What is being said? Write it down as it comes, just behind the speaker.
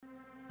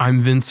I'm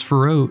Vince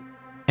Ferrote,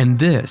 and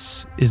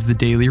this is the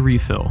Daily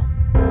Refill.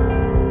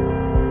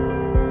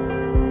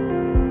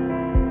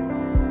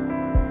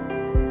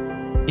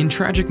 In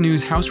tragic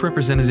news, House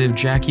Representative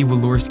Jackie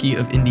Walorski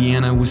of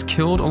Indiana was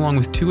killed along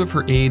with two of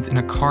her aides in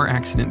a car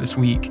accident this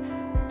week.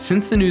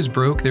 Since the news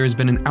broke, there has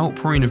been an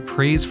outpouring of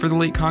praise for the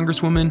late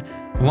Congresswoman,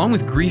 along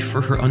with grief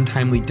for her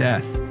untimely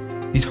death.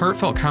 These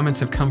heartfelt comments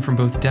have come from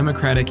both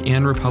Democratic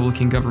and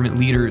Republican government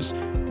leaders,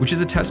 which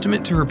is a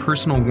testament to her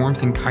personal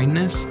warmth and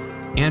kindness,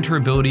 and her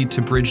ability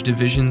to bridge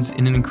divisions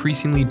in an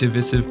increasingly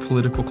divisive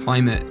political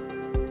climate.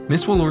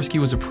 Ms. Walorski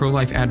was a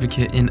pro-life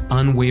advocate and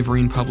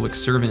unwavering public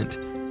servant.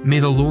 May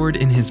the Lord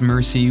in His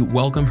mercy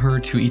welcome her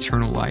to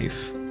eternal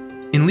life.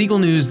 In legal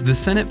news, the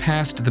Senate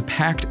passed the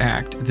PACT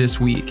Act this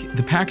week.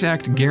 The PACT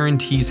Act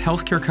guarantees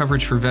healthcare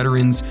coverage for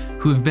veterans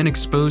who have been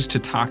exposed to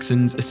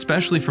toxins,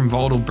 especially from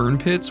volatile burn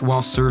pits,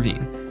 while serving.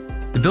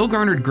 The bill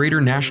garnered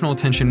greater national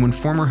attention when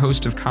former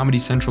host of Comedy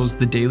Central's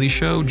The Daily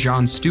Show,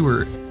 Jon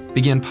Stewart,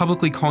 began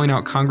publicly calling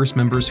out Congress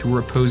members who were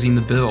opposing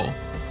the bill.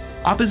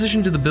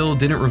 Opposition to the bill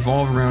didn't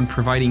revolve around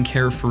providing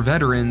care for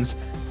veterans,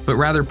 but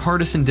rather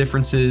partisan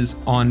differences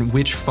on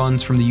which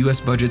funds from the U.S.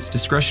 budget's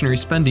discretionary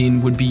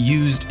spending would be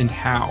used and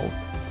how.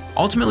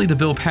 Ultimately, the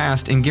bill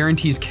passed and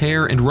guarantees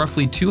care and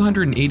roughly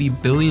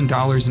 $280 billion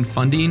in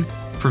funding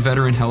for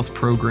veteran health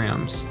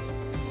programs.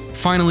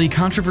 Finally,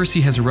 controversy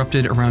has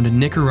erupted around a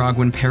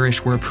Nicaraguan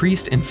parish where a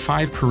priest and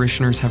 5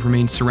 parishioners have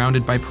remained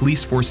surrounded by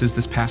police forces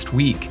this past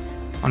week.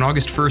 On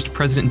August 1st,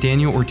 President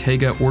Daniel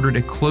Ortega ordered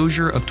a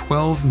closure of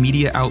 12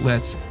 media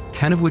outlets,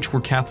 10 of which were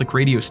Catholic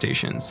radio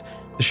stations.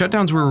 The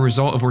shutdowns were a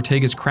result of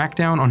Ortega's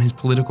crackdown on his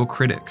political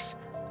critics.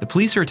 The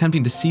police are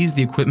attempting to seize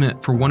the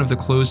equipment for one of the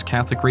closed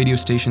Catholic radio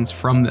stations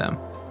from them.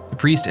 The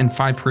priest and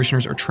 5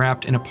 parishioners are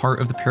trapped in a part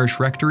of the parish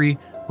rectory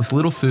with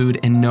little food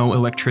and no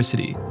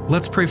electricity.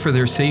 Let's pray for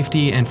their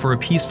safety and for a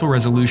peaceful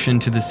resolution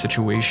to this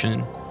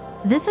situation.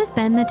 This has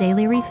been the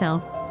Daily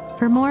Refill.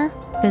 For more,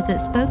 visit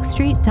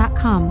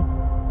spokestreet.com.